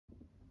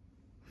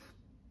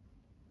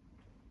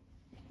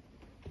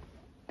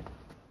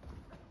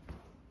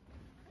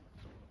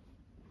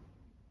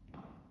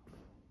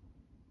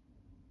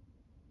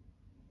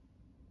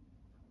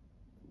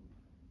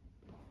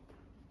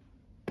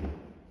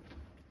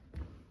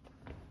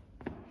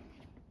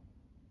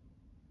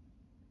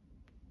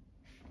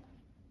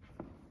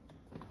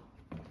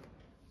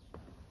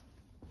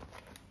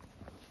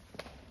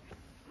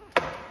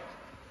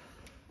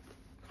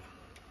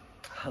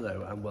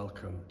Hello and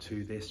welcome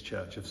to this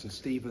Church of St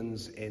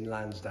Stephen's in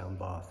Lansdowne,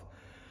 Bath,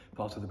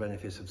 part of the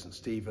benefice of St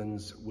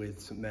Stephen's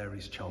with St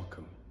Mary's,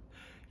 Chalcombe.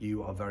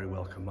 You are very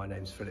welcome. My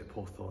name's Philip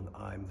Hawthorne.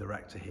 I'm the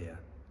rector here,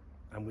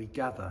 and we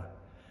gather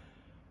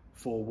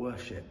for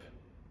worship.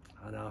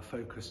 And our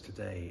focus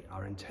today,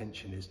 our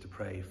intention is to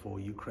pray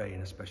for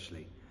Ukraine,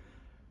 especially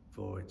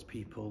for its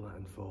people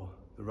and for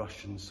the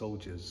Russian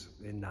soldiers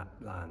in that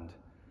land,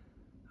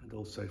 and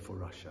also for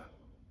Russia.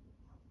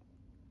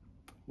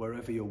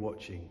 Wherever you're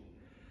watching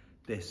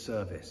this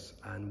service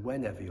and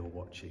whenever you're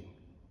watching,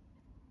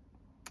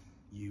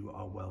 you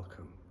are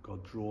welcome.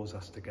 God draws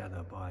us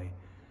together by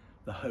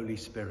the Holy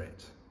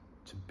Spirit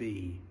to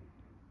be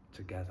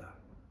together.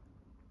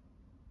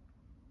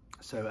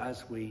 So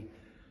as we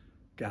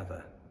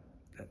gather,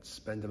 let's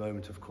spend a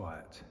moment of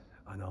quiet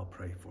and I'll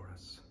pray for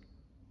us.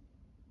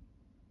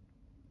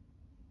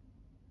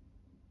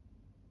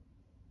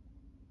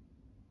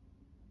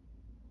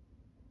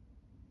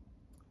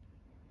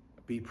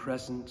 Be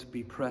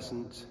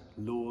present,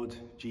 Lord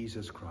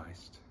Jesus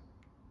Christ.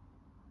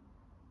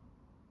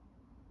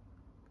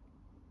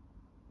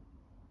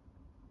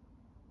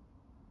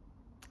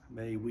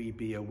 May we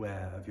be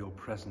aware of your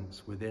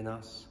presence within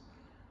us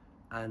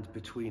and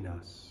between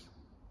us.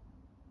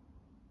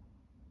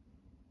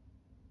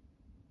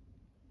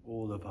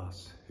 All of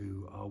us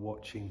who are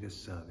watching this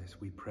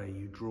service, we pray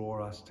you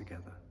draw us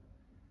together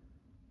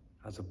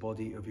as a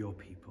body of your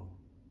people,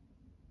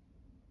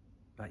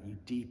 that you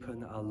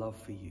deepen our love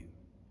for you,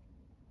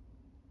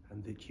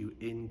 and that you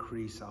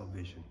increase our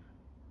vision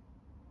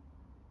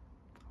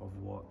of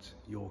what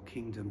your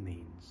kingdom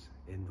means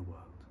in the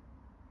world.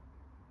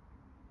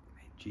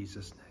 In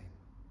Jesus' name,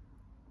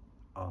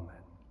 amen.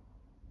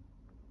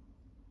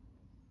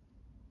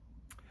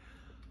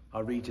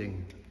 Our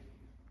reading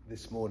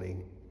this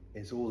morning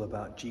is all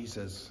about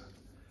Jesus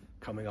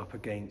coming up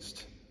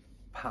against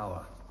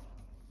power.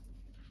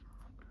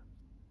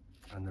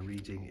 And the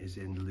reading is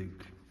in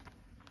Luke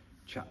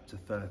chapter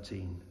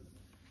 13.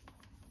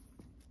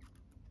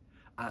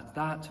 At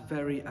that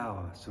very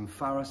hour, some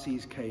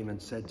Pharisees came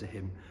and said to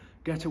him,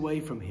 "Get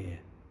away from here,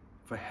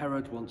 for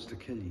Herod wants to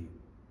kill you."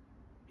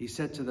 He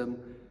said to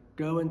them,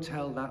 "Go and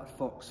tell that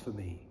fox for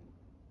me.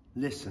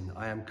 Listen,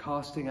 I am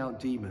casting out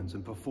demons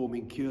and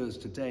performing cures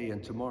today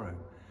and tomorrow,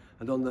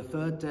 and on the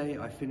third day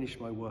I finish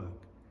my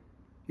work.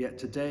 Yet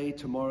today,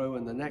 tomorrow,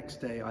 and the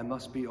next day I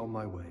must be on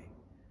my way,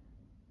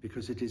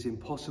 because it is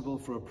impossible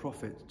for a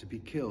prophet to be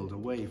killed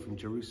away from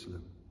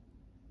Jerusalem.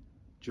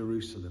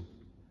 Jerusalem,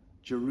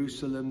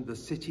 Jerusalem, the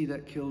city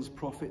that kills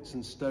prophets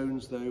and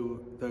stones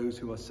those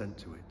who are sent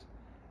to it.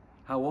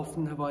 How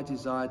often have I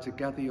desired to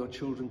gather your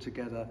children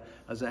together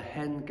as a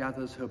hen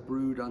gathers her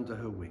brood under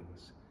her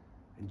wings,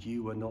 and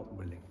you were not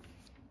willing.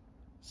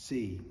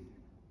 See,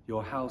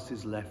 your house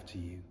is left to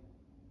you,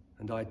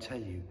 and I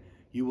tell you,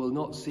 you will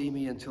not see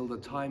me until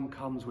the time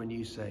comes when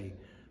you say,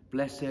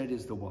 'Blessed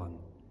is the one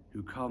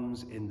who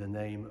comes in the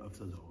name of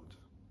the Lord.'"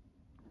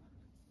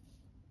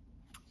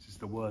 This is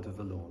the word of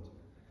the Lord.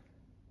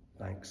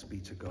 Thanks be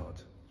to God.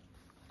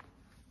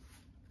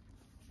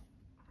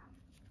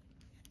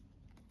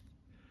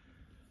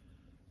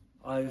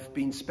 I've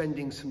been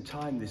spending some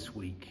time this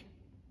week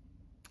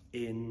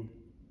in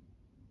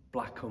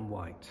black and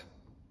white.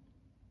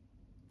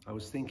 I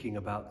was thinking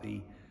about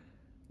the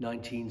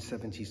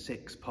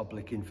 1976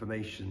 public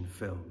information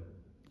film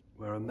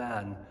where a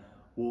man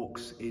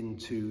walks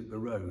into the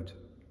road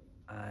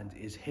and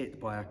is hit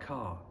by a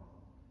car.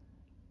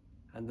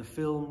 And the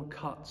film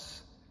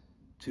cuts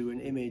to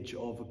an image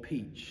of a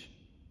peach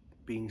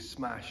being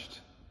smashed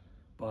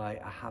by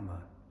a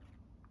hammer.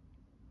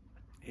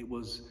 It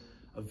was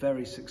a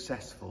very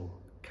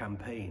successful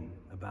campaign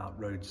about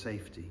road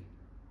safety.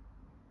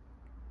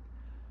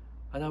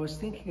 And I was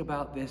thinking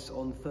about this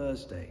on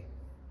Thursday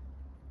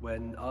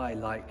when I,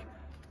 like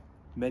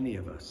many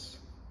of us,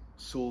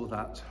 saw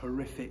that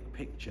horrific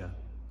picture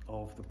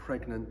of the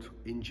pregnant,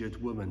 injured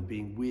woman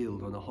being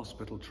wheeled on a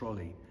hospital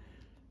trolley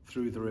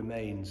through the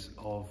remains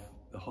of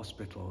the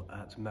hospital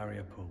at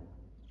Mariupol.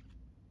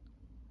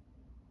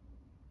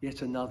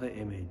 Yet another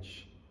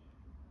image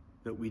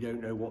that we don't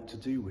know what to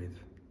do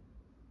with.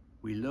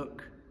 We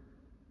look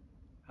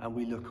and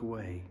we look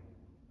away.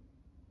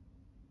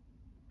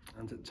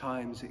 And at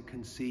times it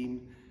can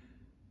seem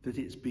that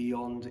it's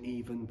beyond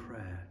even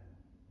prayer.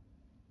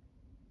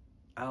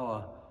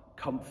 Our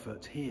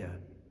comfort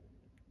here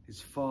is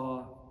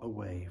far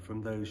away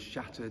from those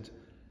shattered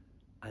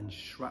and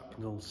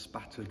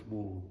shrapnel-spattered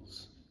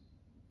walls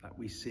that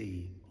we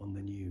see on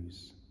the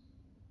news.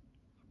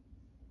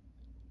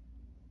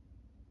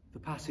 The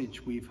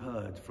passage we've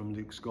heard from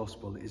Luke's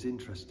Gospel is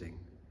interesting.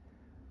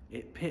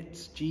 It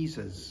pits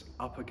Jesus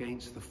up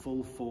against the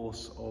full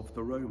force of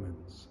the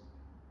Romans,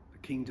 the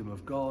kingdom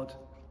of God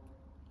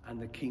and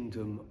the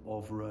kingdom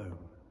of Rome.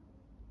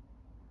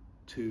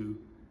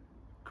 Two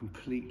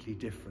completely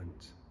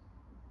different,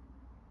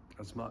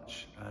 as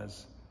much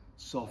as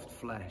soft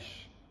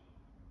flesh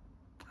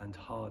and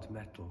hard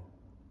metal.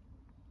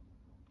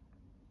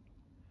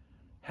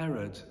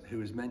 Herod,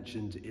 who is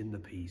mentioned in the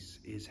piece,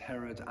 is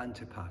Herod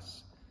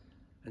Antipas,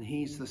 And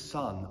he's the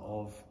son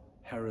of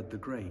Herod the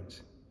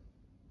Great.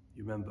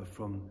 You remember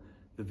from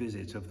the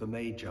visit of the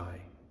Magi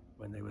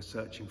when they were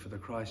searching for the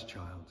Christ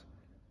child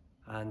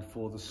and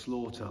for the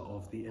slaughter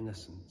of the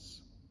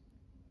innocents.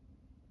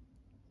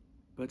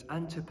 But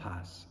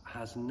Antipas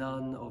has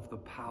none of the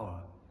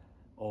power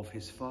of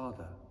his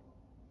father.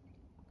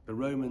 The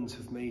Romans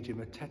have made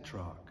him a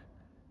tetrarch,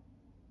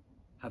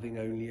 having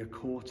only a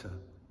quarter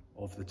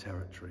of the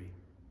territory,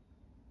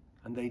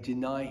 and they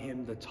deny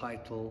him the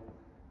title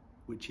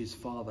which his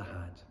father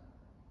had,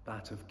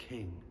 that of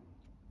king.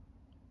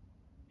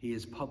 He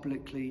is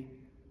publicly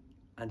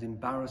and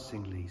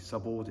embarrassingly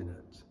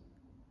subordinate,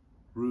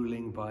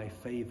 ruling by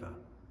favor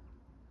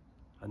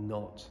and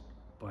not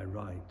by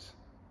right.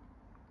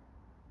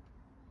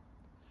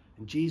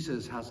 And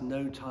Jesus has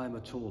no time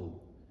at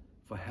all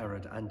for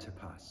Herod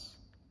Antipas,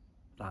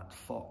 that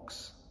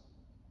fox.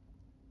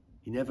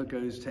 He never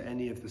goes to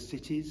any of the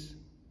cities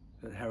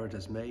that Herod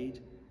has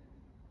made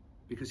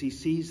because he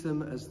sees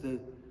them as the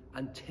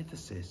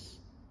antithesis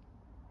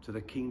to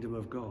the kingdom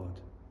of God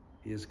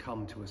he has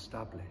come to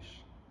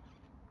establish.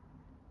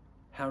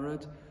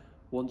 Herod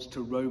wants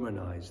to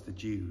Romanize the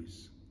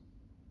Jews,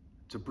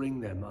 to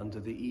bring them under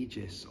the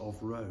aegis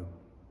of Rome,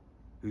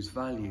 whose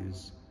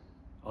values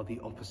are the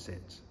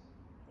opposite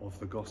of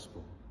the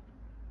gospel.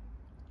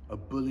 A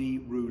bully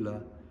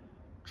ruler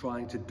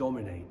trying to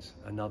dominate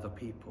another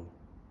people.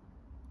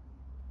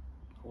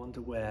 I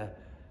wonder where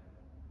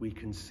we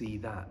can see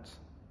that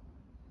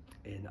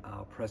in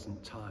our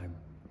present time.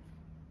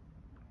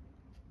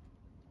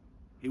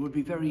 It would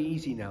be very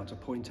easy now to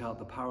point out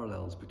the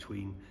parallels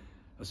between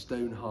a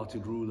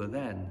stone-hearted ruler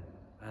then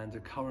and a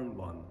current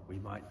one we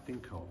might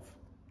think of.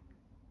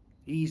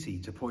 Easy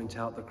to point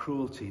out the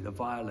cruelty, the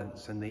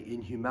violence, and the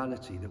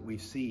inhumanity that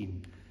we've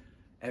seen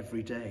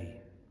every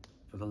day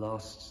for the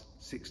last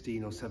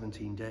 16 or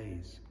 17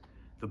 days.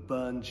 The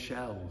burned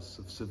shells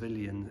of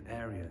civilian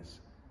areas,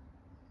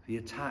 the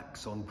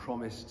attacks on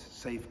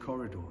promised safe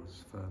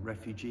corridors for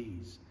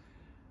refugees,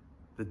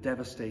 the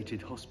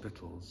devastated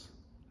hospitals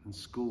and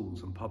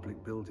schools and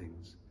public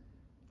buildings,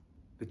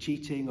 the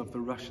cheating of the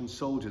Russian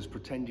soldiers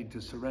pretending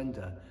to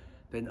surrender,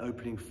 then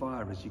opening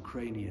fire as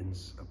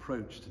Ukrainians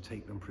approach to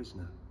take them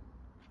prisoner,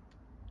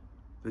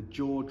 the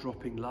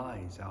jaw-dropping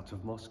lies out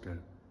of Moscow,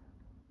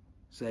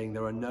 saying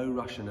there are no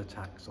Russian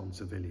attacks on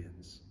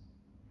civilians.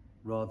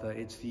 Rather,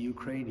 it's the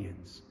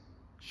Ukrainians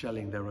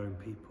shelling their own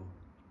people.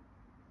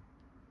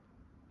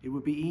 It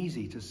would be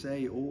easy to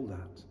say all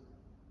that,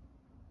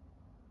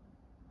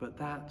 but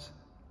that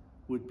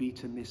would be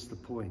to miss the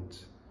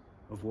point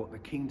of what the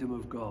kingdom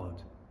of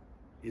God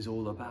is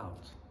all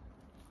about,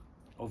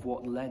 of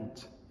what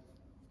Lent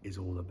is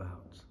all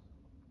about.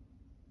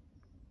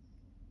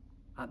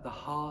 At the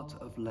heart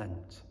of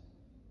Lent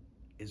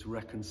is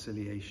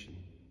reconciliation.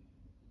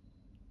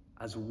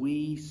 As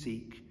we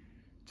seek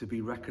to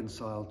be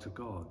reconciled to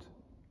God,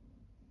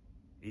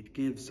 it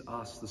gives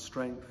us the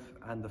strength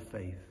and the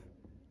faith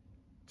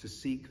to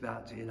seek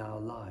that in our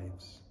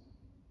lives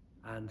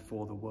and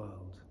for the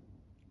world.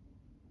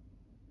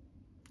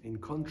 In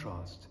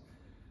contrast,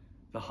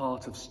 the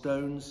heart of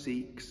stone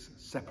seeks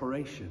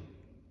separation,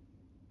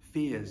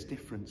 fears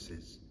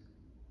differences,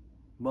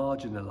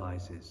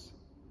 marginalizes,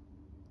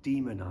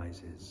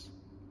 demonizes,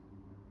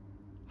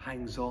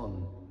 hangs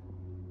on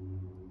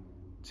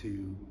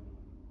to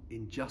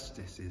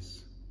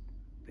injustices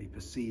they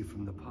perceive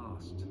from the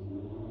past,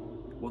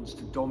 wants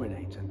to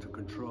dominate and to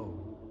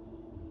control.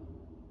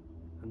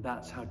 And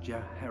that's how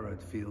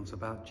Herod feels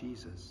about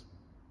Jesus.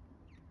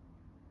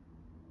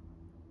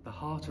 The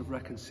heart of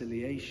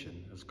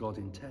reconciliation, as God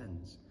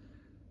intends,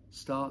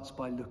 starts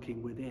by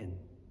looking within,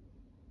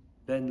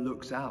 then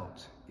looks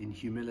out in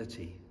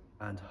humility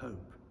and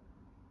hope.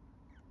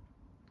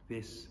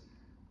 This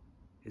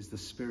is the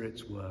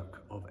Spirit's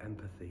work of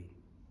empathy.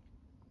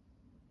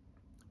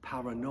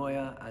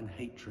 Paranoia and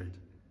hatred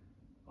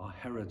are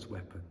Herod's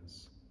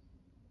weapons.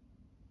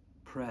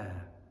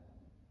 Prayer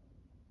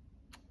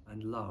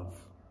and love,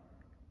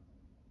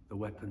 the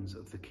weapons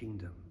of the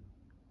kingdom.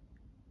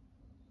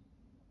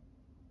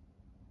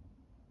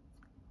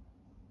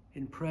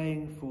 In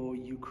praying for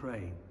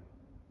Ukraine,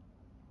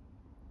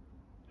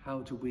 how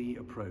do we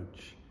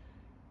approach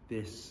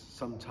this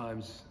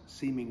sometimes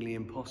seemingly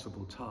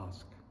impossible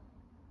task?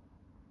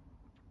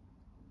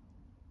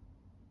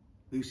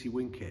 Lucy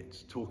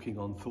Winkett, talking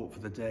on Thought for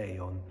the Day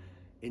on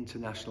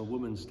International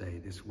Women's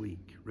Day this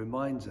week,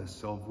 reminds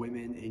us of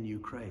women in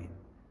Ukraine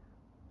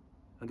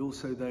and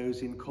also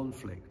those in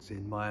conflicts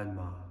in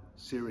Myanmar,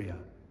 Syria,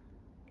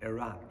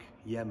 Iraq,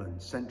 Yemen,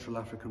 Central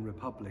African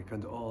Republic,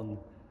 and on,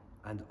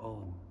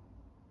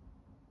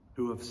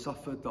 who have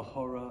suffered the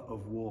horror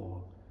of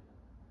war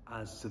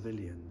as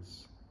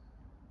civilians.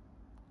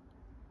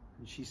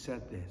 And she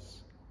said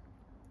this: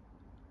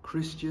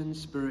 Christian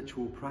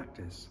spiritual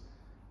practice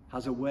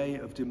has a way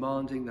of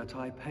demanding that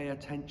I pay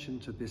attention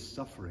to this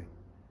suffering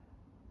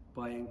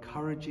by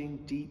encouraging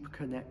deep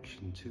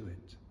connection to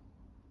it.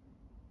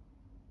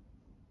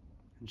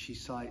 And she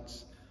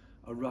cites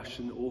a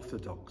Russian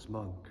Orthodox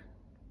monk.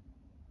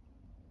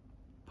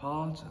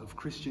 Part of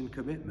Christian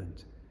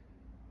commitment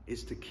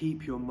is to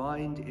keep your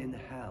mind in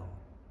hell,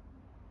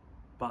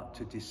 but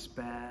to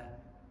despair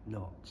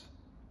not.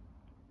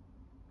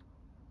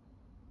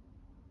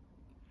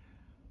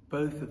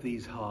 Both of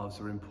these halves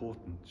are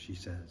important, she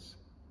says.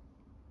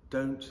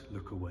 Don't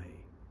look away.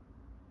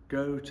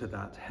 Go to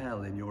that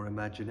hell in your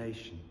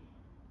imagination,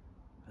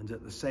 and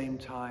at the same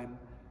time,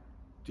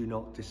 do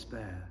not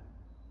despair.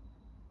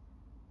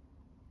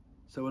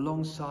 So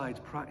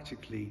alongside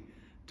practically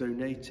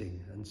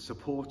donating and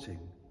supporting,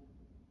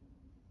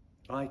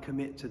 I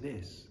commit to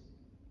this,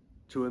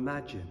 to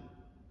imagine,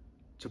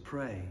 to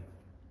pray,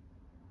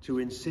 to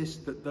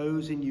insist that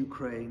those in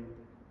Ukraine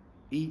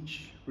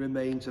each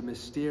remains a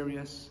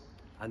mysterious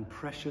and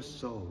precious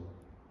soul,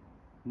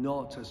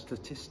 not a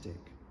statistic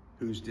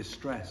whose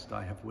distress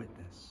I have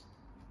witnessed,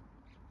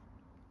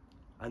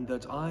 and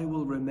that I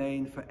will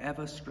remain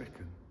forever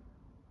stricken,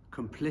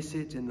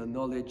 complicit in the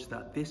knowledge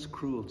that this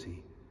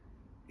cruelty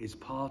is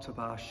part of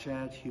our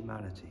shared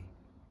humanity,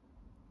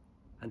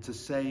 and to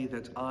say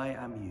that I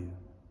am you,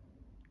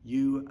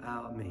 you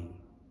are me.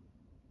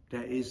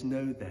 There is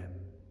no them,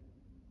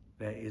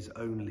 there is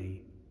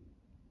only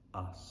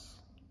us.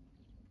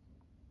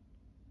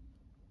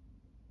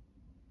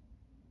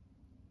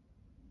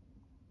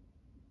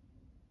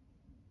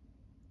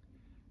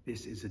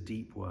 This is a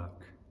deep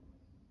work.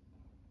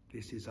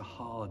 This is a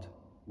hard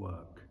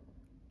work,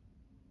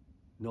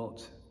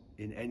 not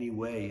in any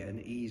way an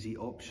easy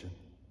option,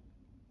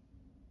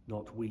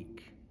 not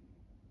weak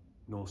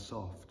nor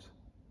soft.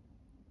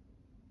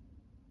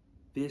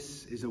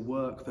 This is a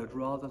work that,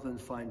 rather than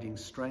finding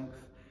strength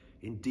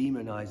in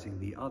demonizing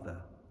the other,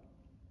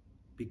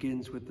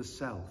 begins with the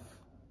self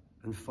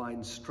and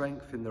finds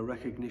strength in the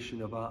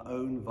recognition of our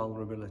own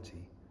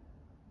vulnerability,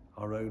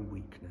 our own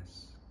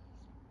weakness.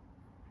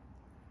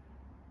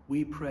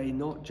 We pray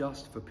not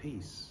just for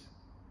peace,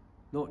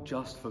 not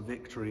just for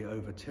victory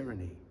over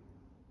tyranny,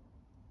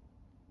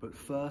 but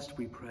first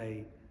we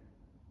pray,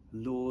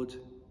 Lord,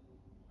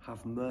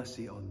 have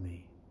mercy on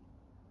me.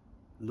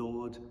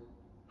 Lord,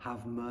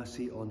 have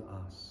mercy on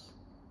us.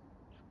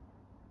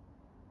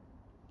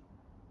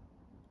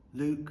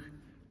 Luke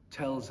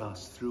tells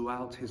us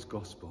throughout his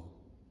gospel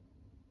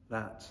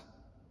that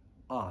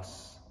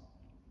us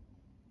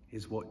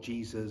is what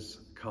Jesus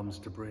comes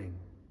to bring.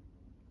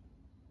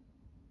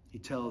 He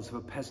tells of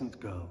a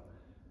peasant girl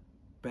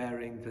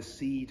bearing the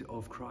seed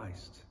of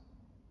Christ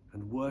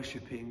and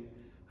worshipping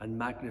and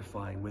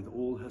magnifying with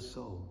all her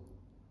soul.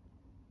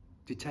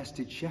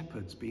 Detested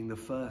shepherds being the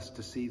first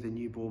to see the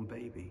newborn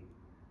baby.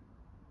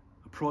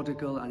 A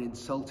prodigal and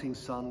insulting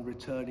son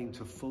returning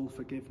to full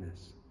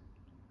forgiveness.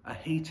 A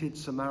hated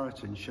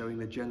Samaritan showing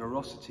the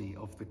generosity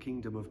of the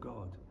kingdom of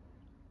God.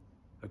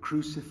 A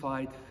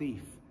crucified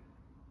thief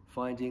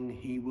finding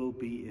he will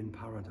be in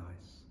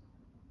paradise.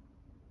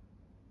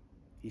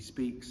 He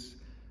speaks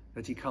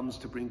that he comes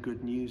to bring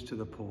good news to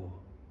the poor,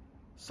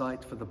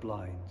 sight for the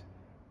blind,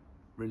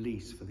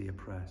 release for the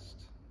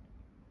oppressed.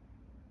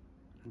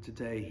 And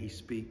today he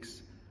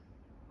speaks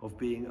of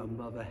being a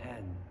mother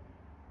hen,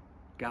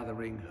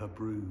 gathering her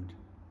brood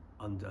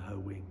under her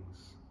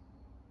wings.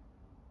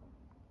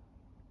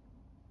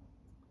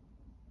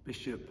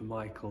 Bishop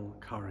Michael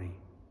Curry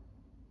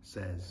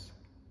says,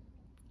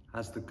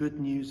 as the good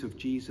news of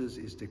Jesus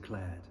is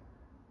declared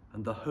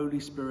and the Holy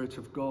Spirit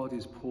of God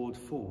is poured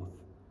forth,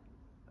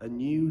 a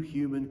new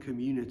human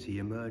community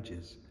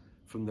emerges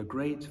from the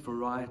great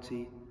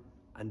variety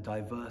and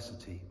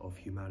diversity of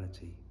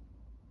humanity.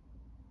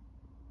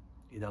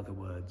 In other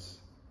words,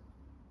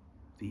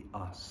 the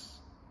us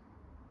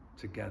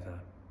together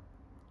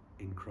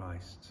in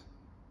Christ.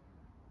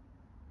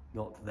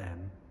 Not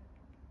them,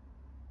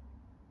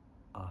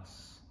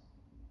 us.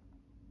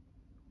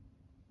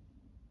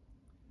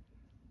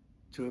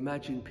 To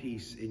imagine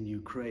peace in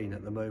Ukraine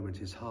at the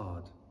moment is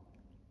hard,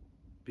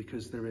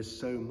 because there is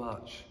so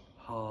much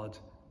hard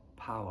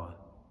power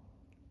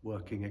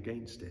working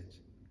against it.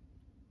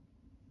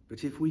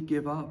 But if we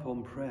give up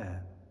on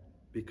prayer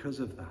because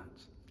of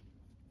that,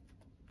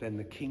 then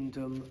the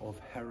kingdom of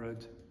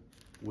Herod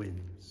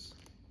wins.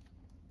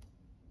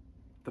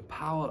 The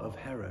power of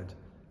Herod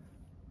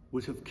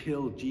would have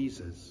killed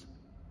Jesus.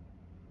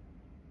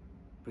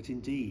 But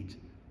indeed,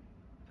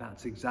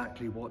 that's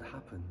exactly what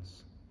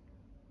happens.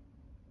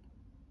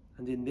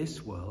 And in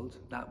this world,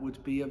 that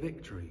would be a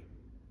victory.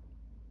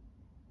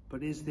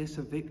 But is this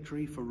a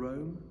victory for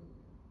Rome?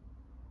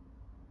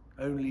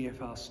 Only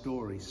if our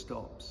story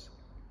stops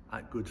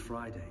at Good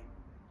Friday.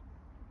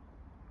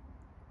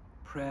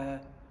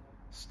 Prayer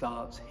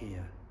starts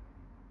here,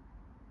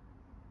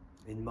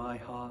 in my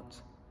heart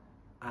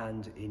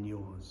and in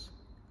yours,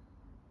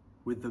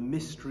 with the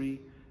mystery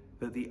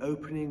that the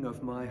opening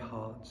of my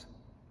heart,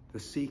 the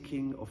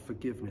seeking of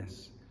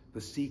forgiveness,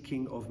 the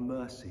seeking of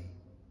mercy,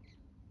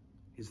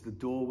 is the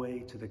doorway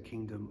to the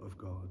kingdom of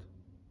God.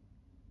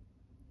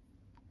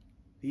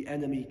 The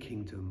enemy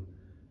kingdom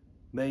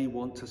may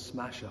want to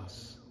smash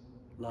us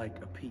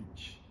like a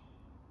peach,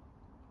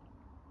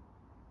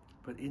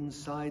 but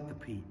inside the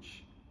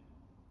peach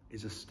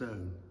is a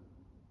stone,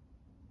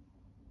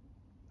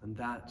 and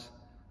that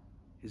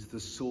is the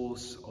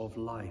source of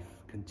life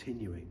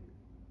continuing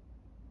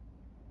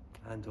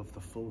and of the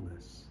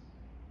fullness.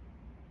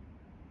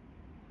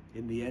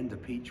 In the end, a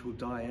peach will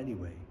die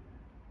anyway,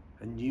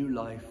 and new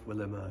life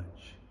will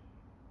emerge,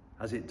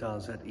 as it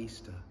does at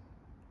Easter,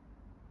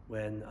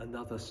 when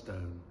another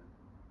stone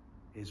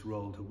is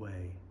rolled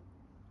away.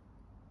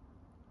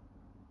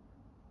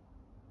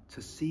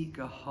 To seek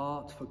a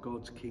heart for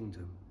God's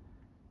kingdom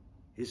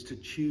is to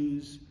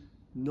choose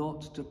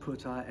not to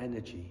put our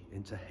energy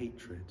into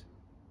hatred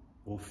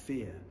or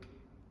fear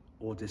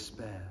or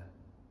despair,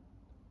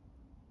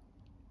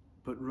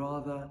 but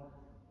rather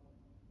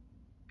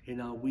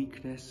in our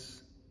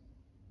weakness,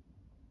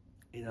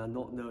 in our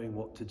not knowing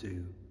what to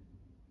do,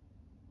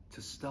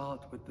 to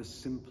start with the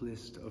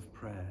simplest of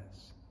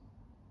prayers,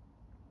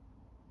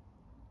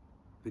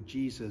 the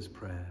Jesus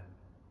prayer.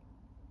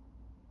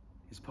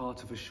 Is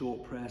part of a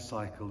short prayer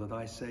cycle that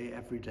I say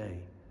every day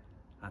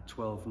at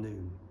 12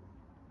 noon.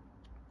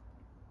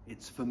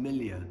 It's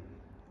familiar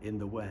in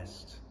the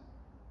West.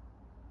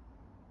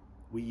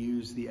 We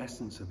use the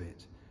essence of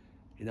it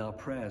in our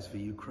prayers for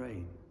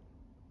Ukraine,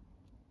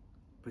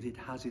 but it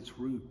has its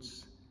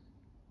roots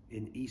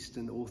in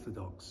Eastern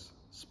Orthodox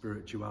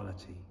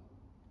spirituality.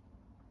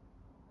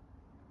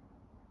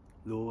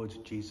 Lord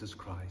Jesus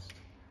Christ,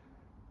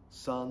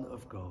 Son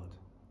of God,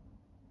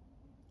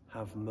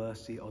 have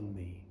mercy on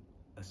me,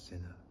 a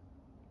sinner.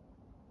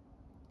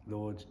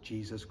 Lord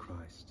Jesus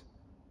Christ,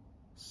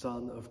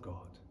 Son of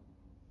God,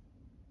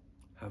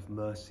 have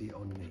mercy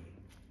on me,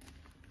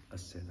 a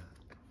sinner.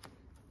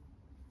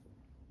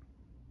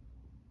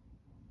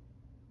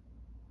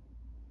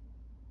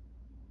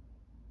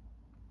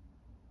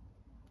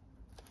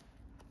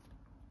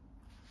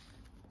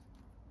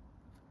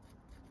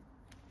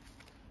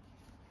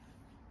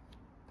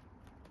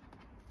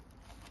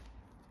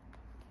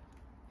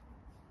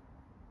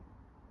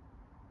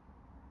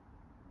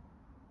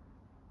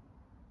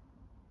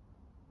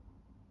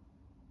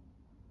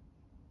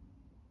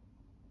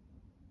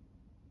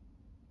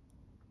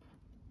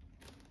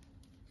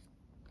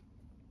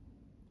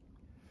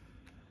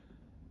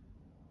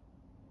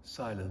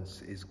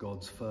 Silence is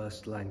God's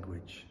first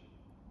language.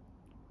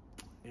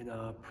 In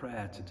our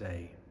prayer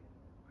today,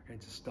 we're going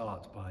to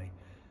start by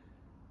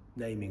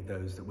naming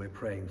those that we're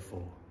praying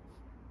for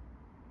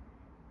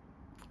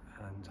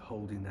and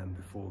holding them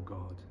before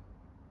God.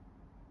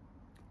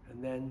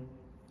 And then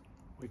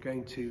we're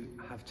going to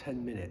have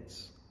 10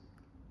 minutes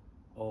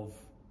of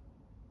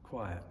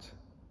quiet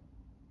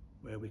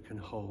where we can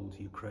hold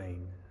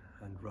Ukraine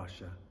and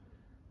Russia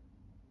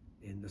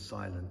in the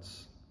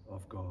silence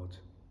of God.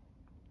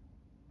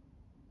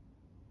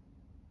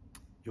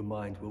 Your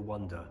mind will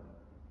wonder.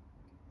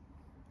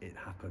 It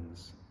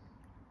happens.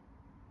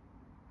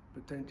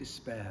 But don't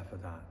despair for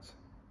that.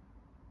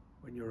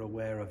 When you're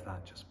aware of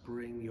that, just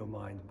bring your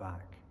mind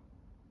back.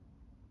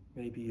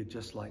 Maybe you'd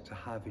just like to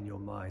have in your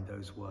mind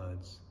those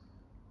words,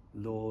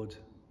 Lord,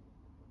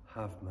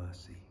 have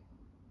mercy.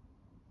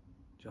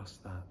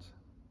 Just that.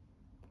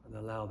 And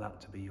allow that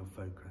to be your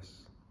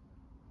focus.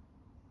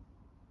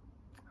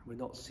 We're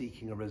not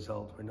seeking a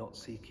result. We're not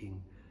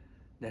seeking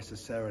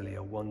necessarily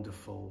a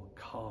wonderful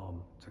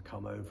calm to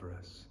come over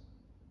us,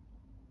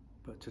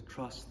 but to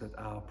trust that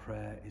our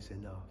prayer is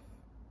enough.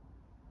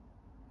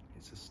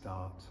 It's a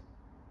start.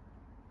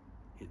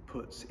 It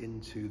puts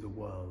into the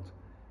world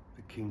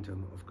the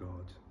kingdom of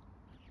God.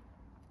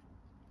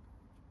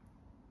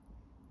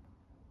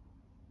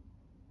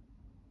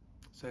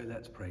 So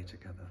let's pray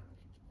together.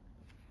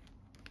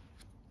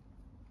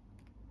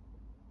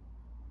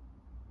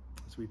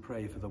 As we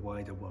pray for the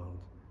wider world,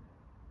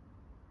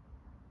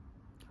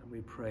 and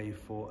we pray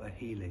for a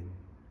healing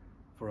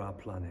for our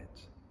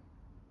planet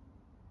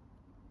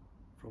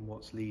from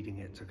what's leading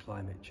it to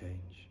climate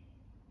change.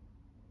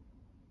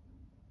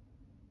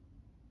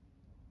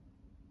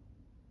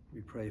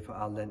 We pray for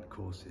our Lent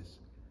courses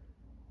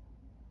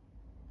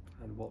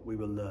and what we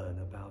will learn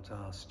about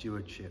our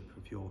stewardship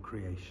of your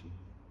creation.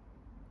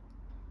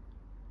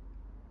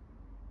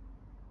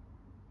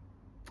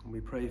 And we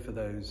pray for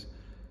those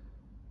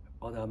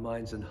on our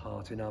minds and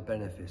heart in our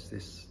benefice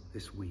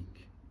this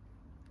week.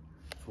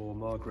 For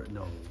Margaret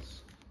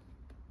Knowles,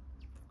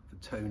 for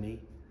Tony,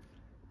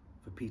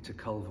 for Peter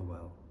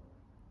Culverwell,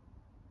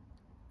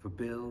 for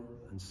Bill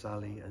and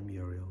Sally and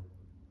Muriel,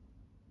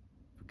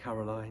 for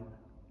Caroline,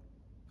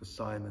 for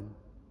Simon,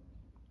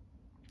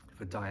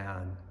 for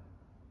Diane,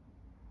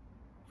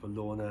 for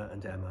Lorna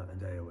and Emma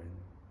and Eowyn.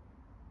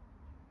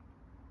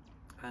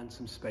 And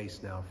some space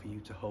now for you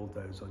to hold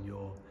those on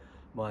your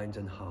mind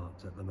and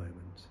heart at the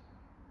moment.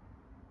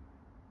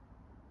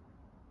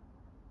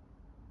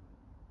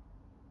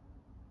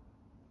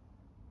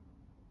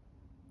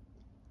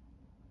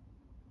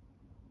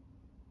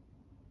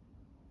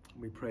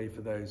 We pray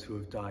for those who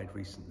have died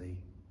recently.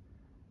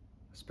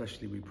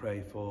 Especially we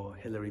pray for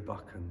Hilary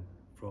Buchan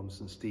from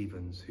St.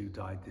 Stephen's, who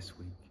died this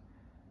week.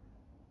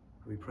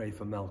 We pray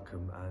for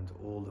Malcolm and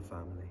all the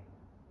family.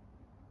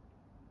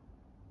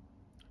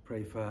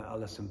 Pray for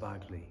Alison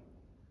Bagley,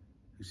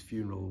 whose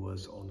funeral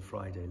was on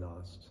Friday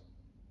last,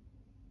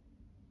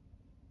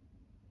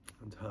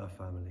 and her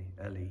family,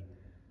 Ellie,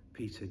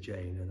 Peter,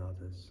 Jane and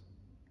others.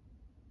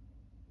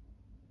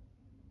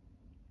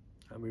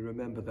 And we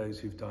remember those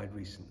who've died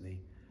recently,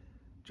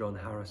 John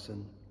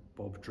Harrison,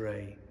 Bob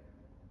Dre,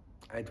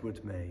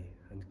 Edward May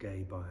and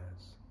Gay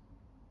Byers.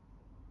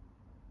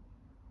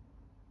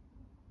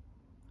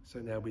 So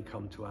now we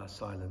come to our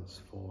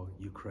silence for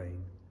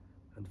Ukraine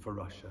and for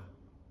Russia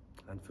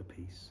and for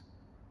peace.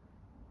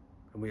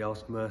 And we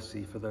ask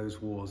mercy for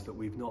those wars that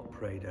we've not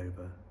prayed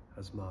over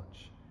as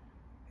much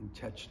in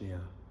Chechnya,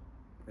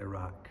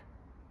 Iraq,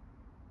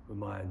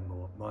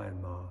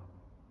 Myanmar,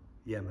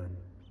 Yemen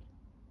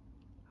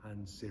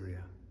and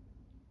Syria.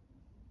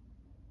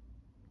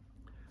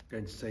 I'm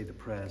going to say the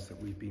prayers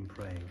that we've been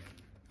praying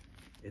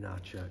in our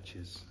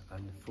churches,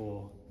 and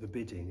for the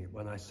bidding,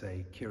 when I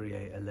say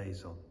Kyrie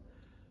eleison,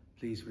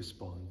 please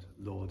respond,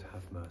 Lord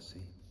have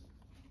mercy.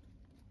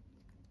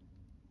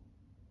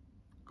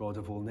 God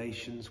of all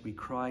nations, we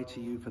cry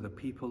to you for the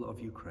people of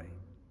Ukraine.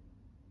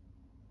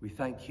 We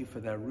thank you for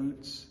their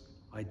roots,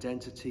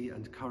 identity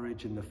and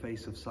courage in the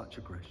face of such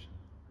aggression.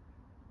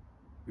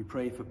 We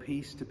pray for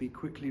peace to be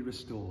quickly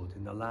restored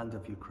in the land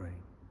of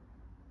Ukraine,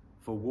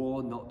 for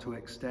war not to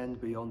extend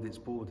beyond its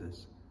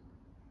borders,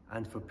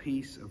 and for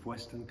peace of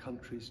Western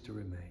countries to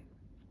remain.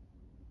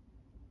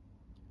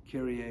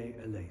 Kyrie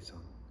eleison,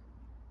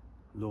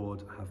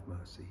 Lord have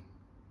mercy.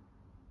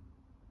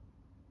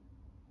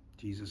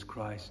 Jesus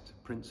Christ,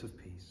 Prince of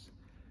Peace,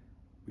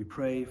 we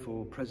pray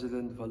for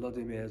President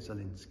Volodymyr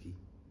Zelensky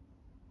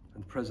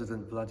and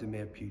President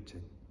Vladimir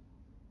Putin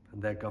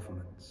and their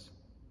governments.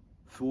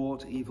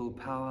 Thwart evil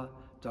power,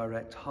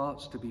 direct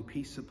hearts to be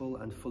peaceable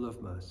and full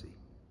of mercy.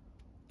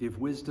 Give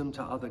wisdom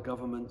to other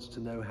governments to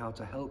know how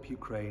to help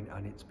Ukraine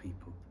and its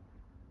people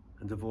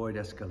and avoid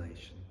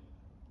escalation.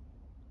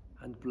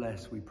 And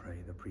bless, we pray,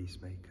 the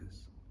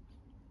peacemakers.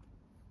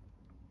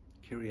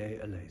 Kyrie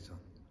eleison,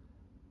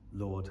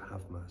 Lord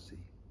have mercy.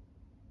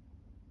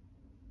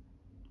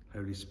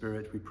 Holy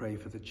Spirit, we pray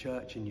for the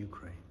Church in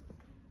Ukraine.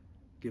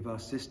 Give our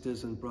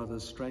sisters and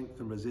brothers strength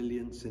and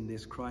resilience in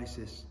this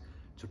crisis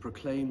to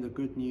proclaim the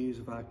good news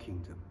of our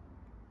kingdom,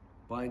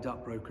 bind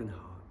up broken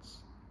hearts,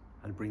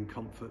 and bring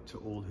comfort to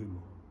all who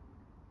mourn.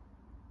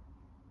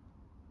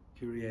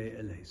 Kyrie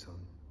eleison,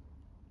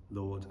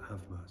 Lord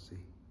have mercy.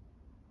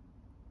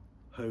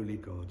 Holy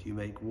God, you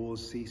make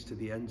wars cease to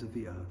the ends of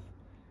the earth.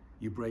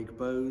 You break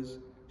bows,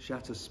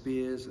 shatter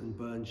spears, and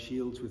burn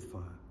shields with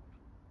fire.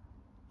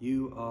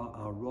 You are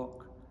our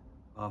rock,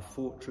 our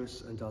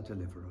fortress, and our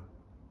deliverer.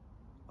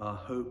 Our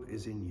hope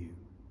is in you.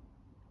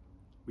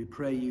 We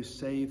pray you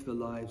save the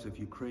lives of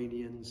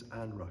Ukrainians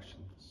and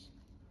Russians.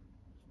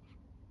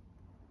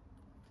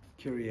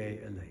 Kyrie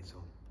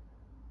eleison,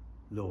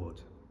 Lord,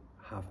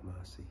 have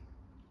mercy.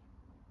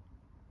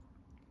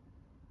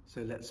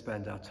 So let's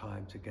spend our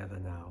time together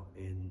now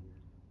in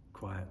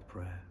quiet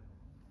prayer.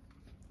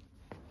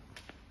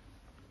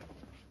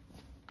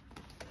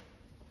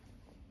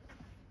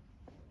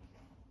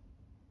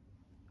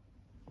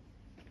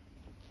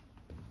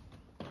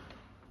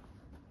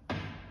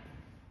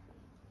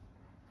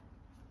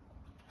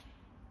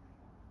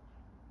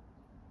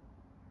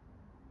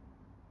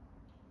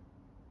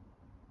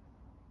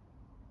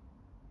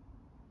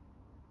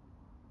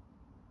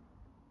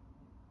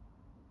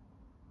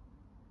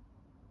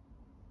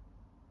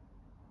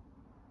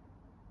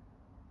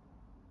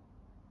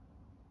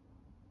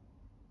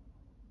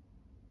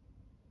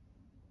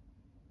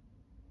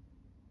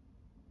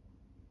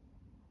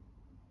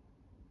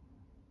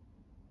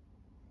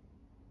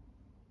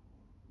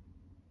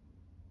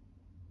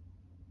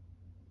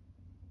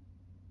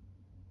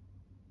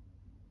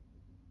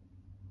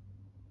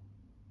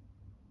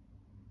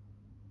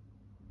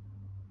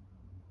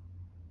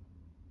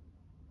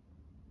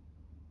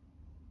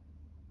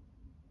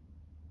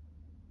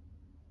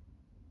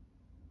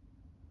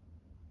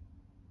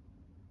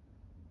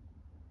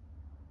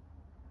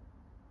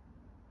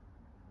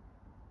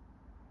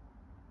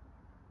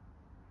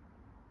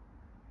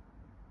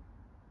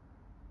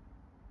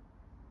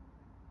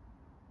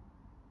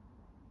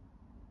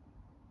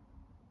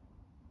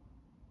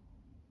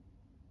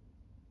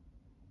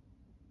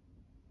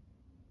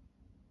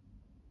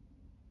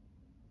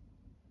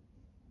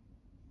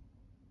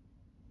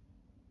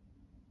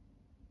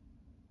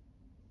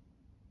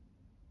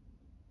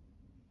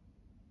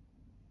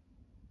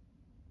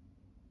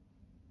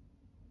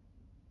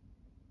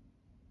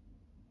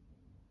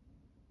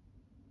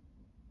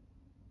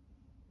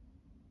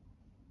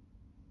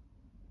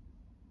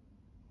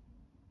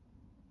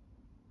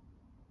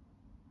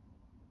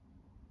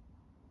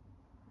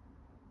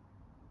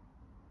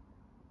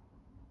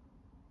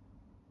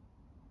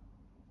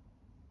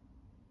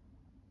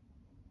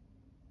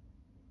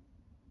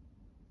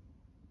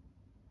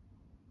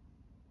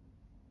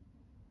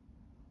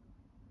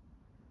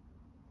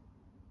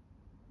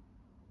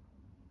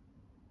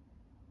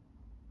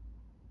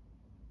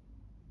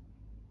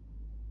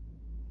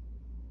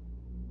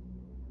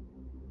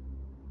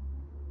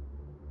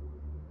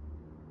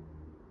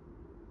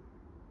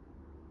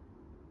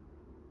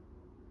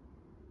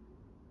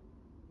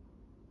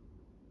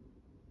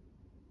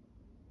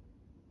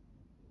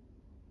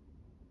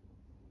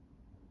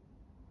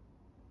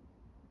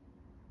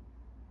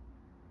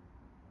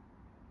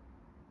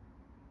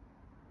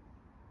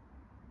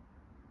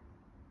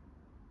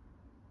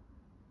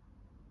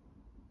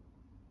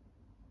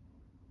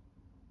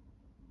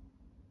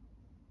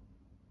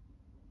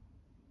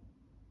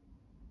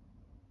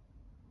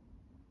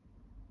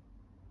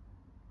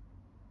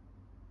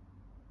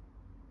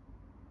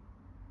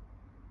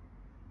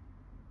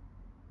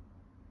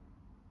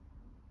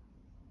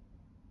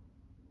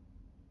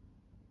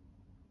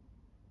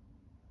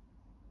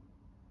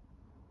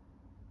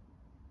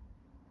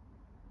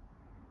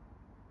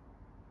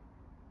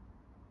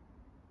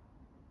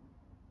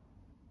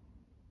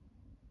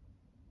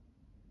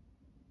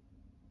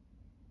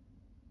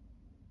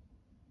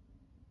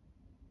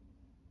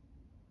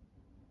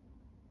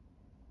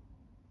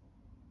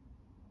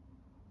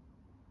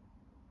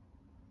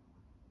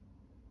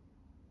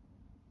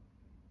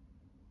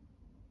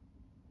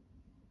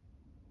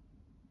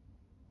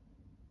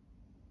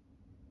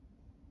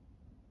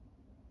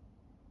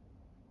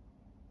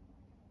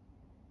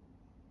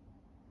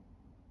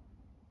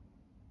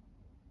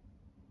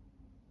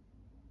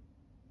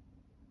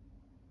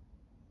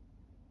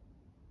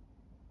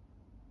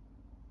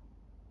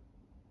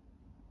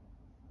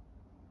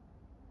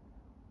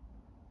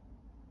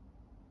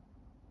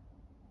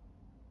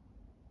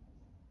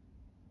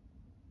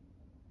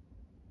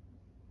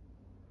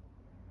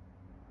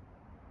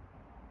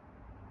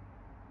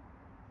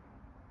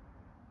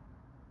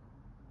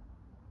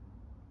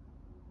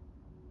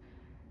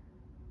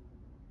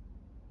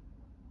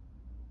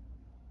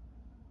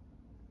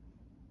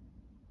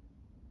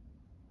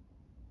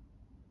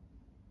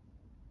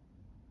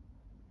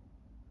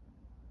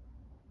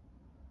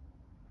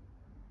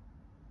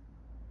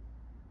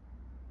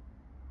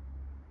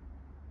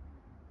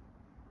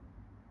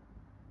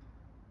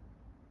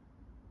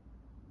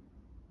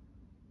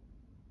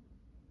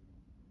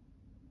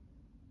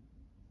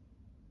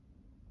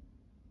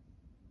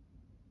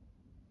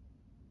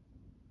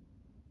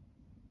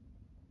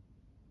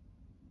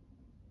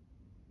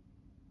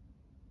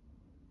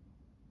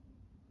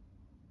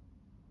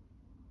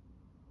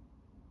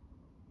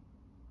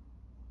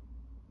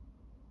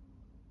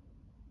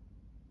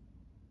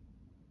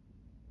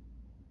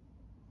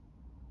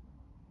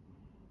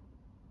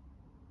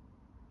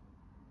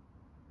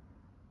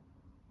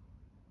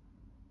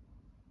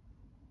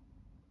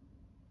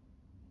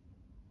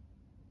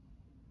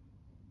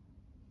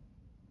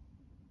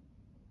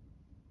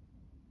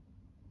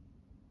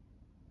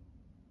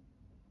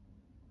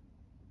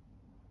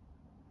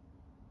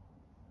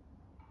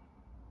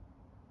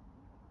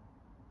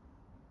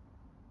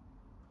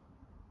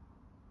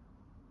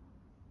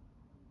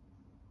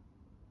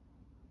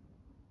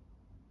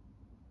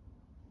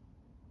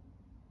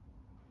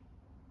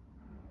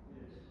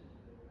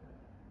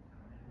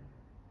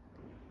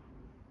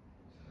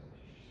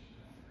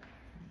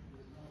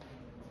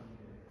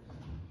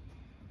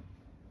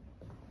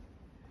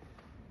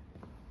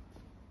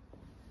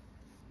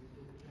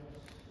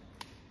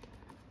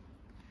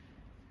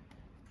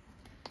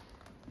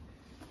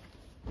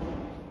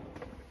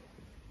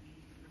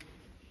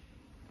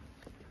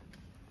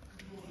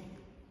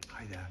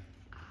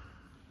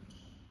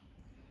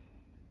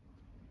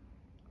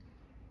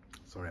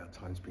 Sorry, our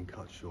time's been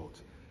cut short,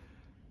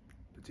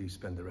 but do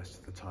spend the rest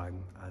of the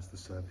time as the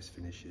service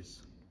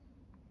finishes.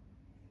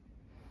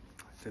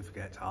 Don't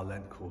forget, our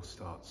Lent course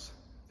starts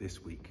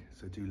this week,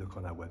 so do look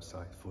on our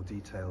website for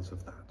details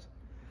of that.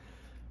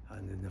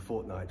 And in the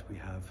fortnight, we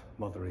have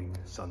Mothering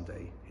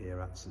Sunday here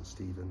at St.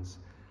 Stephen's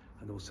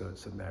and also at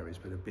St. Mary's,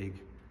 but a big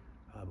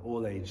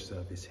all-age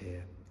service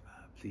here.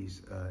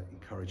 Please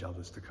encourage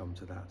others to come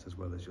to that as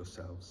well as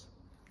yourselves.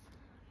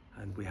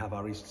 And we have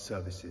our Easter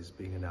services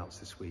being announced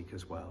this week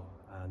as well.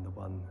 And the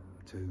one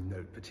to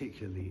note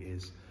particularly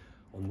is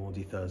on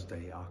Maundy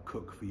Thursday, our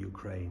Cook for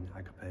Ukraine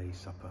Agape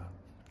Supper.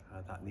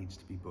 That needs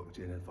to be booked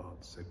in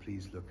advance, so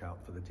please look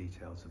out for the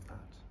details of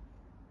that.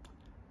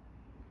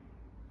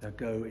 Now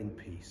go in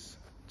peace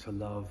to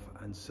love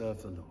and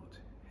serve the Lord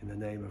in the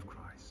name of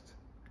Christ,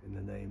 in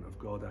the name of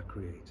God our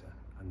Creator,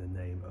 and the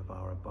name of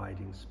our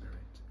abiding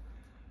Spirit.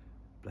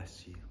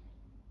 Bless you.